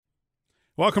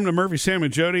Welcome to Murphy, Sam,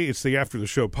 and Jody. It's the After the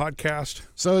Show podcast.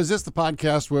 So is this the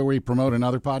podcast where we promote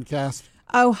another podcast?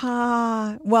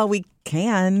 Oh, well, we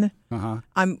can.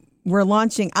 I'm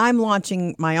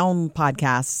launching my own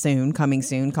podcast coming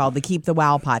soon, called the Keep the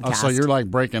Wow podcast. Oh, so you're like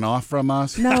breaking off from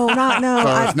us? No.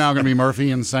 So it's now going to be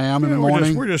Murphy and Sam in the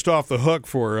morning? We're just off the hook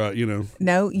for,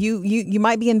 No, you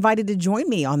might be invited to join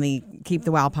me on the Keep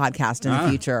the Wow podcast in the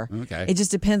future. Okay. It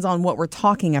just depends on what we're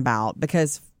talking about,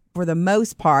 because for the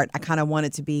most part, I kind of want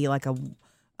it to be like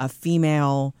a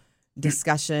female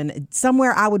discussion.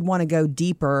 Somewhere I would want to go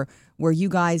deeper, where you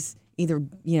guys either,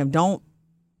 don't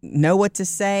know what to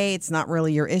say. It's not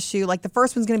really your issue. Like the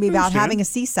first one's going to be about having a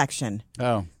C-section.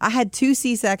 Oh. I had 2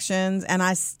 C-sections, and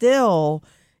it's still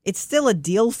a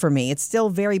deal for me. It's still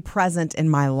very present in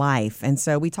my life. And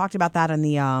so we talked about that on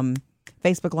the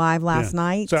Facebook Live last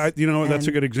night. So, that's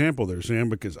a good example there, Sam,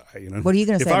 because, what are you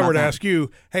going to say if I were to that? ask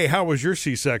you, hey, how was your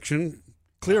C-section?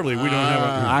 Clearly, we don't have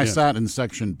a... I sat in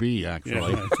section B,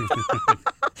 actually. Yeah.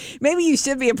 Maybe you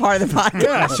should be a part of the podcast.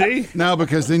 Yeah, see? No,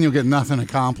 because then you'll get nothing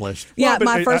accomplished. Yeah, but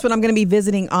my first one, I'm going to be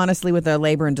visiting, honestly, with a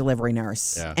labor and delivery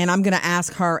nurse. Yeah. And I'm going to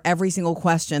ask her every single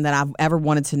question that I've ever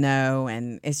wanted to know.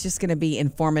 And it's just going to be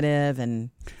informative and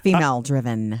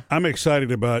female-driven. I'm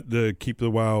excited about the Keep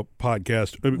the Wow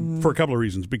podcast for a couple of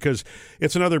reasons. Because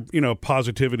it's another,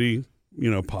 positivity,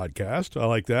 podcast. I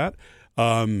like that.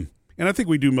 And I think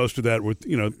we do most of that with,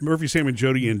 Murphy, Sam, and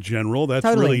Jody in general. That's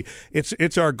Totally. really,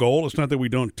 it's our goal. It's not that we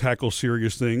don't tackle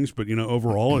serious things, but,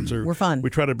 overall, We're fun.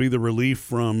 We try to be the relief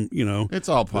from, It's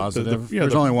all positive.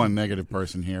 There's only one negative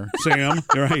person here. Sam,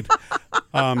 right?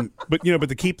 But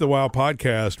the Keep the Wow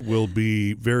podcast will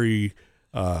be very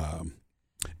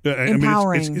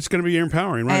Empowering. It's going to be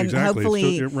empowering, right? And exactly.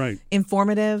 hopefully So, right.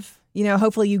 informative.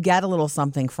 Hopefully you get a little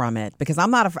something from it, because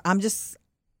I'm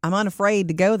unafraid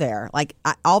to go there. Like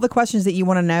all the questions that you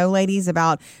want to know, ladies,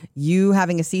 about you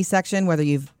having a C-section, whether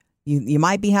you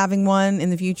might be having one in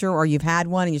the future, or you've had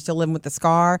one and you're still living with the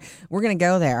scar. We're going to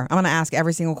go there. I'm going to ask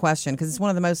every single question, because it's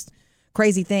one of the most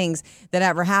crazy things that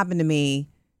ever happened to me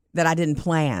that I didn't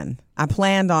plan. I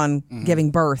planned on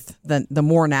giving birth the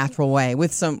more natural way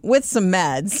with some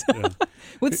meds,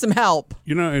 with some help.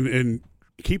 And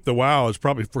Keep the Wow is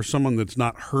probably for someone that's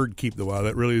not heard Keep the Wow.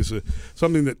 That really is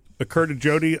something that occurred to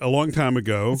Jody a long time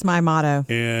ago. It's my motto.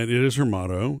 And it is her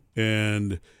motto.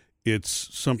 And it's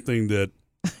something that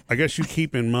I guess you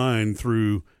keep in mind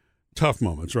through tough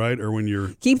moments, right? Or when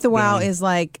you're... Keep the Wow down. is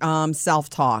like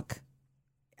self-talk.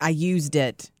 I used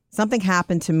it. Something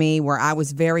happened to me where I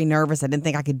was very nervous. I didn't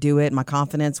think I could do it. My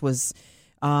confidence was...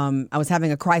 I was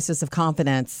having a crisis of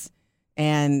confidence,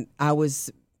 and I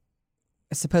was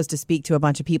supposed to speak to a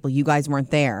bunch of people. You guys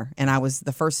weren't there, and I was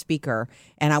the first speaker,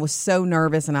 and I was so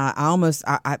nervous, and I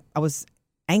was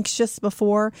anxious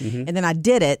before, and then I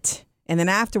did it, and then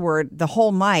afterward, the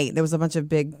whole night, there was a bunch of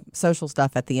big social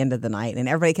stuff at the end of the night, and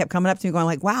everybody kept coming up to me going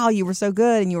like, wow, you were so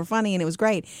good, and you were funny, and it was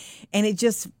great, and it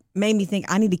just made me think,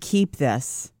 I need to keep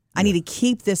this. I need to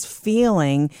keep this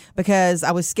feeling, because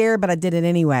I was scared, but I did it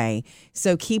anyway.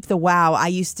 So Keep the Wow. I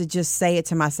used to just say it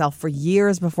to myself for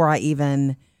years before I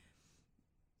even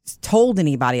told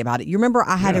anybody about it. You remember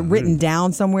I had it written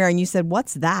down somewhere, and you said,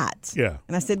 what's that? Yeah.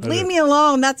 And I said, leave me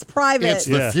alone. That's private. It's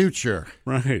the future.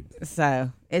 Right. So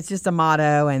it's just a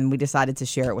motto, and we decided to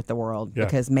share it with the world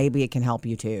because maybe it can help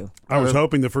you too. I was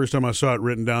hoping the first time I saw it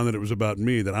written down that it was about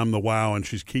me, that I'm the wow and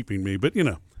she's keeping me. But,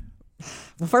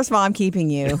 Well, first of all, I'm keeping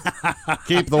you.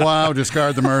 Keep the Wow,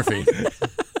 discard the Murphy.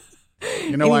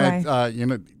 You know Anyway. why?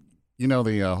 You know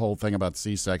the whole thing about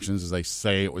C-sections is they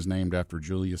say it was named after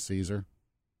Julius Caesar.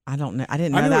 I don't know. I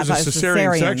didn't know I knew that. it was a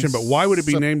cesarean section, but why would it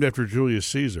be So- named after Julius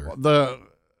Caesar? I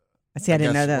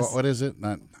didn't know this. What is it?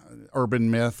 Not urban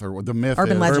myth, or the myth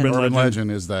Urban is, legend. Urban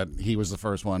legend is that he was the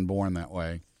first one born that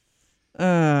way.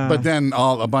 Uh, But then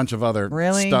a bunch of other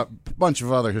Really? bunch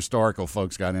of other historical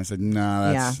folks got in and said,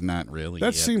 "No, that's not really."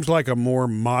 That it." seems like a more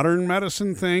modern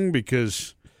medicine thing,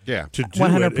 because to do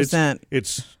 100%.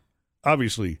 it's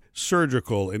obviously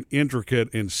surgical and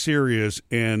intricate and serious,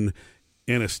 and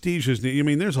anesthesias. I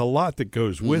mean, there's a lot that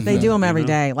goes with They that, do them you every know?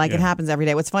 day. Like, it Yeah. happens every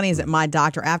day. What's funny is that my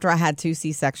doctor, after I had 2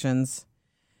 C-sections,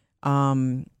 I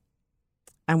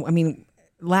mean,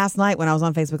 last night when I was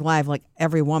on Facebook Live, like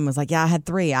everyone was like, yeah, I had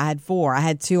 3, I had 4, I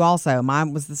had 2 also.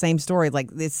 Mine was the same story. Like,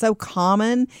 it's so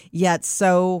common, yet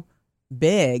so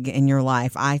big in your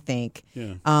life, I think.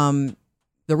 Yeah.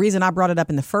 The reason I brought it up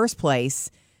in the first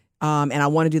place, and I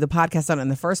want to do the podcast on it in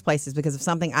the first place, is because of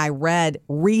something I read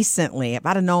recently. If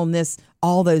I'd have known this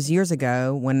all those years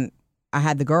ago when I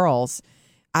had the girls,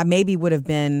 I maybe would have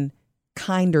been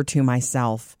kinder to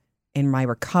myself in my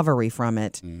recovery from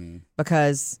it,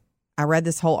 because I read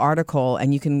this whole article,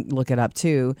 and you can look it up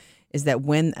too, is that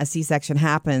when a C-section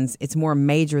happens, it's more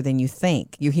major than you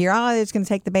think. You hear, oh, they're just going to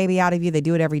take the baby out of you. They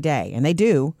do it every day, and they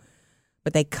do.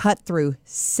 But they cut through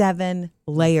 7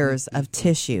 layers of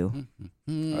tissue. I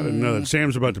didn't know that.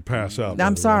 Sam's about to pass out.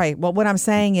 I'm sorry. Well, what I'm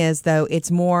saying is, though, it's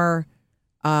more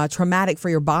traumatic for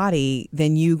your body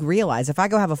than you realize. If I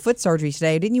go have a foot surgery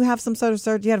today, didn't you have some sort of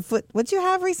surgery? You had a foot. What'd you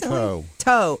have recently?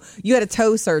 Toe. You had a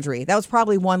toe surgery. That was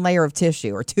probably 1 layer of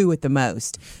tissue, or 2 at the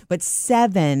most. But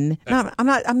 7. No, I'm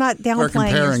not downplaying. We're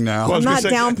comparing now. Well, I'm not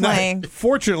downplaying.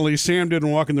 Fortunately, Sam didn't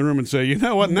walk in the room and say, you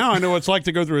know what? Now I know what it's like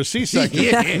to go through a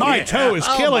C-section. My toe is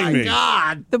killing me.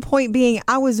 God. The point being,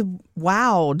 I was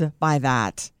wowed by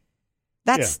that.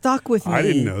 That stuck with me. I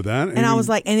didn't know that. And I was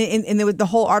like, and there was, the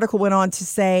whole article went on to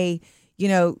say, you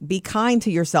know, be kind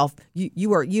to yourself.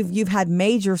 You've had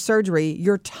major surgery.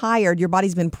 You're tired. Your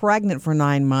body's been pregnant for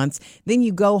 9 months. Then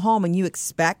you go home and you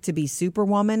expect to be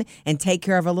Superwoman and take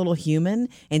care of a little human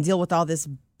and deal with all this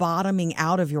bottoming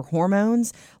out of your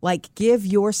hormones. Like, give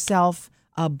yourself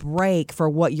a break for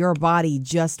what your body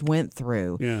just went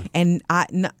through. Yeah. And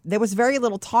there was very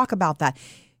little talk about that.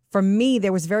 For me,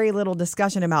 there was very little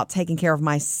discussion about taking care of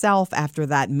myself after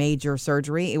that major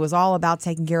surgery. It was all about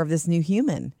taking care of this new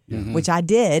human, which I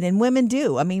did, and women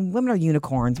do. I mean, women are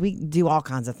unicorns. We do all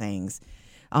kinds of things.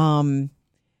 But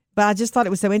I just thought it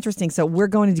was so interesting. So we're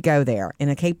going to go there in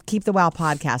a Keep the Wow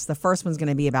podcast. The first one's going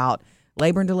to be about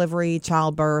labor and delivery,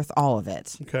 childbirth, all of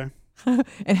it. Okay.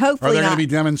 And hopefully Are there going to be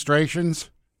demonstrations?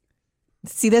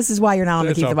 See, this is why you're not on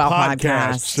the It's Keep a the Wow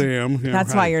podcast, Sam. Yeah, That's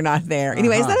right. why you're not there.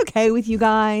 Anyway, is that okay with you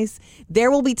guys? There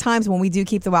will be times when we do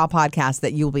Keep the Wow podcast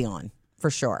that you'll be on,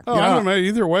 for sure. Oh, I don't know.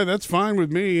 Either way, that's fine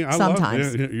with me. I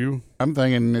Sometimes. love you. I'm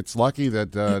thinking it's lucky that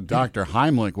Dr.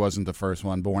 Heimlich wasn't the first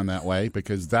one born that way,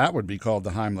 because that would be called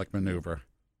the Heimlich maneuver.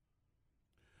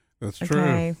 That's true.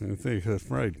 Okay. I think that's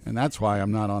right. And that's why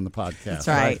I'm not on the podcast. That's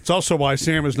right. It's also why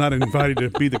Sam is not invited to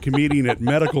be the comedian at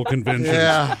medical conventions.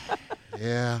 Yeah.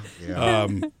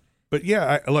 But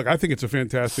yeah, look, I think it's a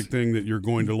fantastic thing that you're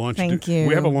going to launch. Thank you.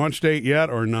 We have a launch date yet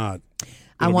or not?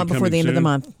 I It'll want be before the coming end of the soon?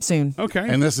 month, soon. Okay.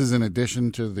 And this is in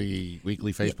addition to the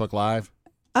weekly Facebook Live?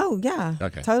 Oh, yeah.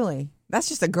 Okay. Totally. That's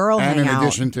just a girl And in hangout.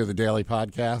 addition to the daily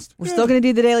podcast? We're still going to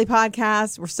do the daily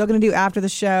podcast. We're still going to do after the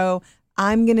show.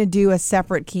 I'm going to do a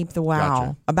separate Keep the Wow.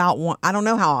 Gotcha. About one. I don't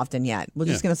know how often yet. We're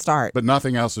just going to start. But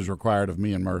nothing else is required of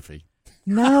me and Murphy.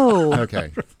 No.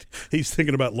 Okay. He's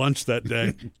thinking about lunch that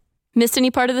day. Missed any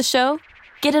part of the show?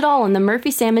 Get it all on the Murphy,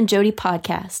 Sam, and Jody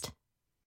podcast.